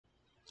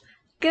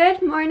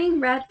Good morning,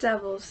 Red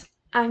Devils.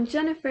 I'm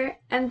Jennifer,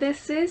 and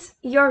this is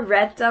your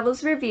Red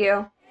Devils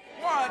review.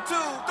 1, 2,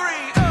 3,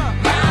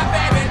 My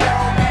baby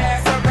don't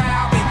mess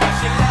around because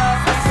she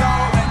loves me so,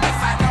 and this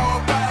I know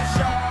for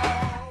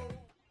sure.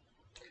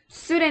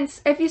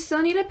 Students, if you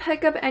still need to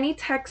pick up any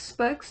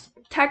textbooks,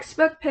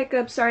 textbook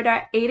pickups start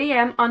at 8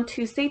 a.m. on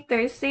Tuesday,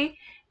 Thursday,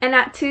 and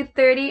at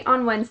 2:30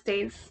 on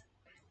Wednesdays.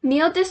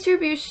 Meal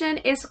distribution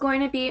is going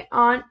to be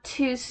on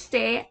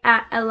Tuesday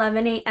at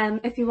 11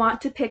 a.m. if you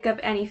want to pick up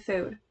any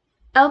food.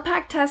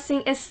 LPAC testing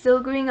is still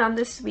going on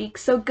this week,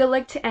 so good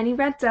luck to any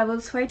Red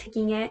Devils who are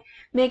taking it.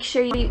 Make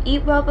sure you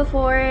eat well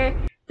before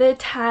the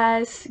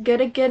test,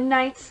 get a good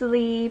night's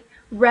sleep,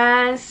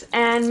 rest,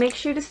 and make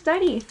sure to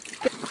study.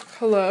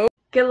 Hello?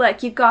 Good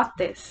luck, you got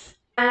this.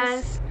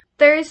 As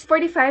Thursday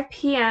 4:45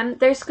 p.m.,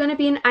 there's going to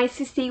be an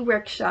ICC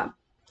workshop.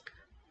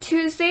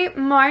 Tuesday,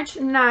 March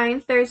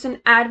 9th, there's an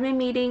admin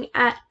meeting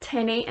at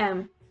 10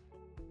 a.m.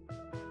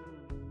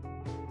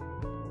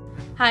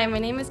 Hi, my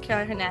name is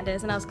Caroline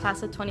Hernandez and I was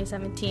class of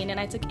 2017 and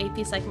I took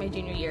AP Psych my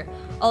junior year.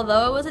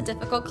 Although it was a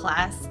difficult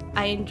class,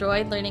 I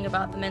enjoyed learning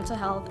about the mental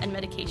health and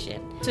medication.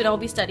 So I'll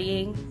be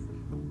studying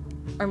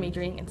or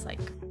majoring in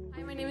psych.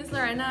 Hi, my name is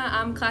Lorena.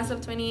 I'm class of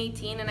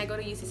 2018 and I go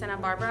to UC Santa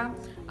Barbara.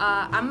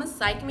 I'm a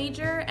psych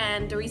major,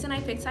 and the reason I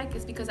picked psych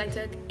is because I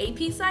took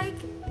AP Psych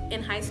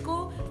in high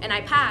school and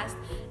I passed.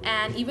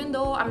 And even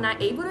though I'm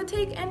not able to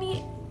take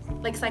any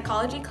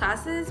psychology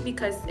classes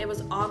because it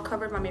was all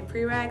covered by my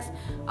prereqs,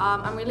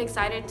 I'm really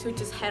excited to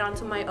just head on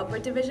to my upper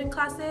division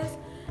classes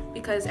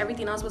because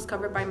everything else was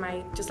covered by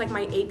my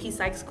AP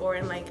Psych score.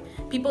 And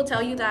people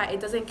tell you that it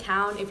doesn't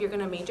count if you're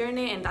gonna major in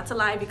it, and that's a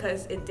lie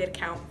because it did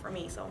count for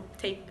me. So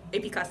take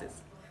AP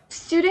classes.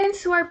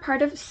 Students who are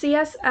part of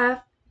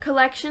CSF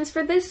collections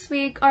for this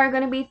week are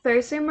going to be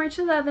Thursday, March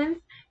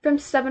 11th from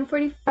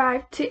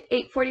 7:45 to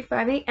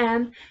 8:45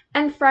 a.m.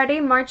 and Friday,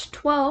 March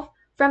 12th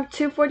from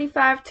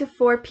 2:45 to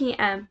 4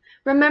 p.m.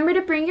 Remember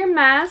to bring your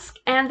mask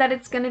and that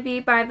it's going to be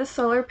by the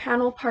solar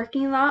panel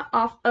parking lot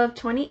off of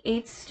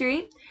 28th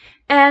Street.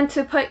 And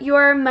to put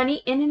your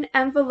money in an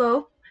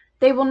envelope.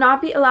 They will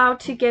not be allowed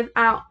to give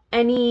out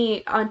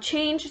any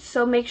change,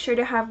 so make sure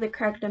to have the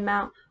correct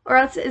amount or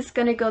else it's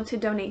going to go to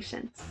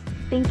donations.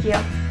 Thank you.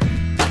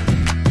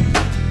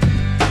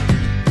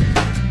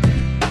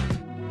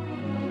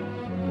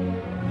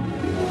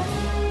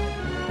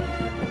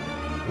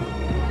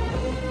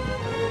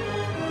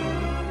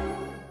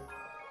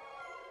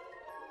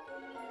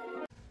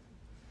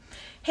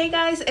 Hey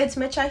guys, it's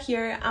Mecha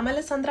here. I'm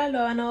Alessandra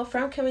Loano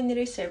from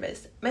Community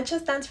Service. Mecha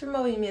stands for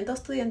Movimiento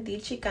Estudiantil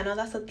Chicano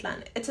de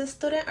Azatlán. It's a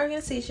student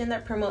organization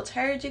that promotes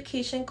higher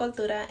education,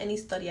 cultura, and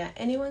historia.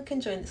 Anyone can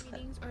join this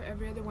club. Meetings are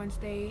every other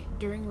Wednesday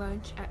during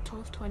lunch at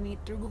 12:20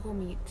 through Google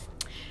Meet.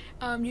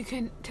 You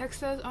can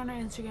text us on our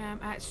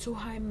Instagram at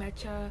SUHI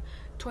Mecha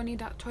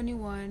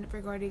 20.21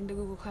 regarding the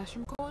Google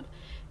Classroom code.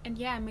 And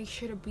yeah, make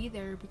sure to be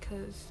there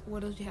because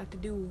what else do you have to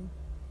do?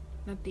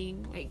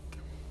 Nothing.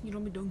 You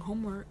don't be doing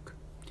homework.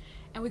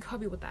 And we can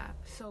help you with that.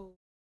 So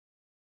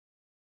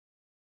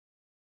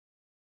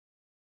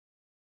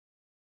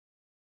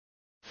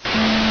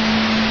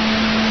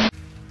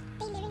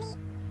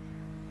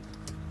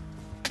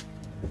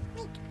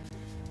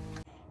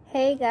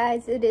hey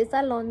guys, it is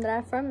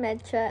Alondra from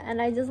Mecha,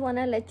 and I just want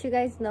to let you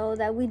guys know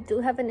that we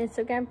do have an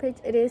Instagram page.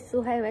 It is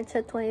Suhai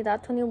Mecha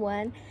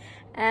 20.21,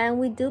 and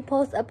we do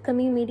post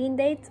upcoming meeting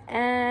dates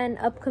and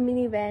upcoming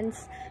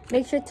events.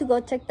 Make sure to go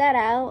check that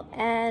out,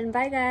 and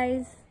bye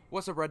guys.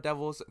 What's up, Red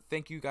Devils?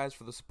 Thank you guys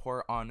for the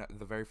support on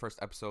the very first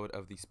episode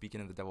of the Speaking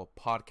of the Devil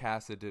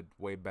podcast. It did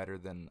way better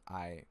than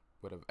I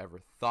would have ever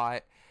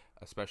thought,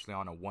 especially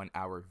on a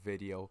 1-hour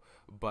video.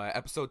 But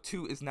episode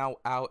 2 is now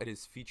out. It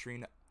is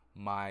featuring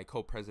my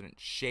co-president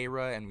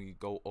Shayra, and we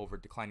go over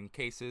declining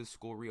cases,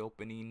 school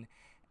reopening,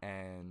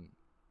 and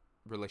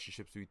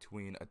relationships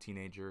between a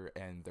teenager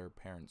and their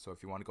parents. So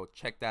if you want to go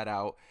check that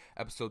out,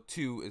 episode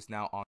 2 is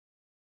now on.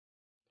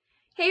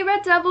 Hey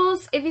Red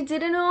Devils, if you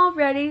didn't know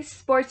already,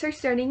 sports are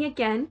starting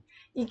again.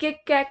 You can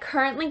get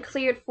currently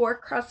cleared for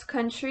cross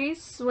country,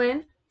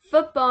 swim,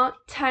 football,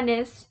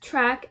 tennis,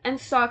 track, and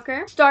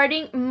soccer.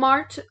 Starting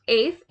March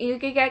 8th, you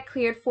can get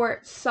cleared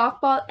for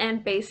softball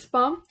and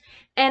baseball.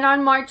 And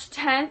on March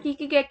 10th, you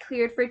can get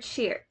cleared for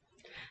cheer.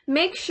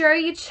 Make sure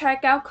you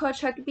check out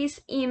Coach Huckabee's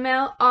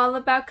email all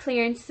about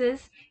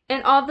clearances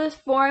and all the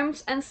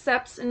forms and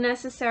steps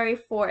necessary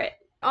for it.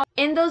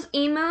 In those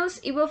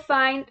emails, you will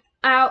find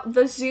out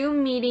the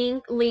Zoom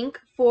meeting link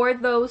for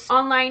those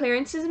online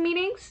clearances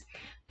meetings,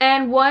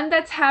 and one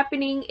that's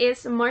happening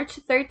is March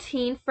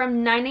 13th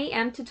from 9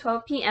 a.m. to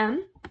 12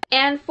 p.m.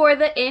 And for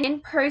the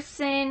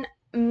in-person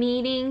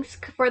meetings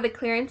for the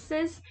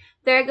clearances,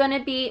 they're going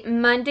to be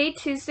Monday,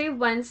 Tuesday,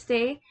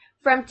 Wednesday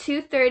from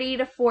 2:30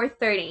 to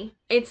 4:30.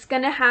 It's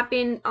going to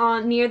happen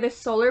near the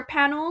solar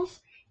panels.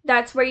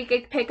 That's where you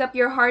can pick up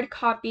your hard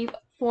copy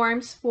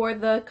forms for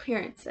the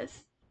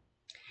clearances.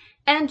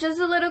 And just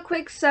a little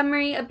quick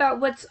summary about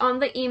what's on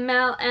the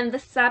email and the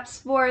steps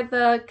for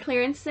the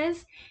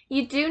clearances.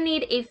 You do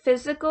need a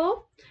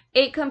physical,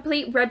 a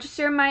complete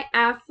Register My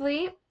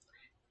Athlete,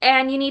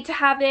 and you need to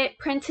have it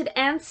printed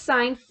and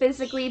signed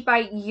physically by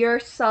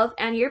yourself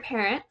and your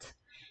parent.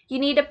 You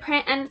need to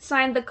print and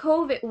sign the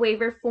COVID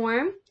waiver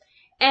form.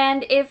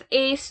 And if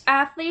a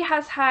athlete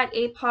has had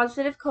a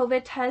positive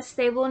COVID test,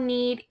 they will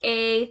need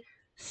a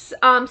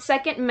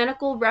second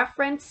medical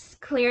reference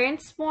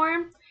clearance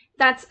form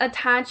that's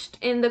attached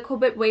in the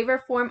COVID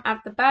waiver form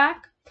at the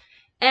back.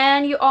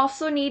 And you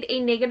also need a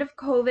negative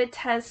COVID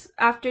test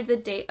after the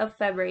date of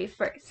February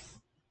 1st.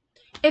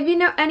 If you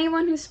know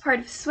anyone who's part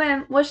of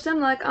swim, wish them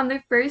luck on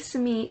their first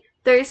meet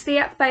Thursday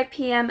at 5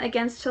 p.m.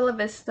 against Chula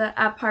Vista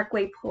at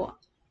Parkway Pool.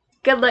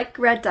 Good luck,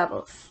 Red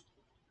Devils!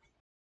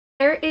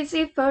 There is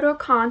a photo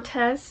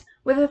contest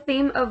with a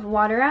theme of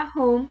water at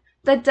home.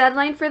 The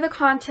deadline for the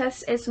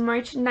contest is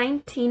March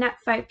 19 at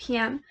 5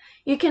 p.m.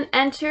 You can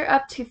enter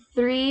up to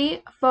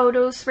 3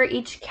 photos for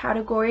each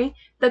category,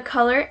 the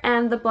color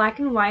and the black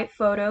and white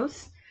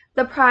photos.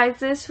 The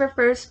prizes for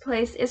first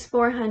place is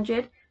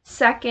 $400,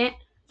 second,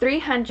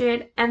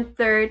 $300, and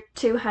third,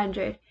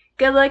 $200.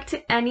 Good luck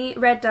to any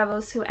Red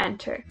Devils who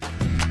enter.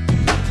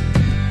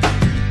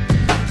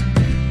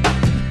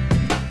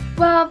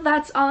 Well,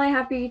 that's all I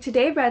have for you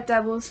today, Red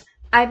Devils.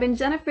 I've been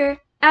Jennifer,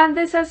 and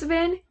this has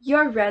been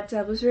your Red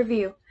Devils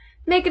review.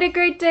 Make it a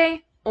great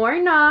day,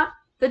 or not.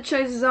 The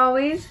choice is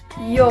always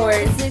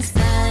yours. It's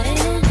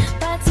exciting,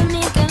 but to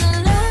me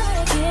gonna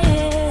like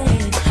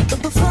it.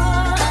 But before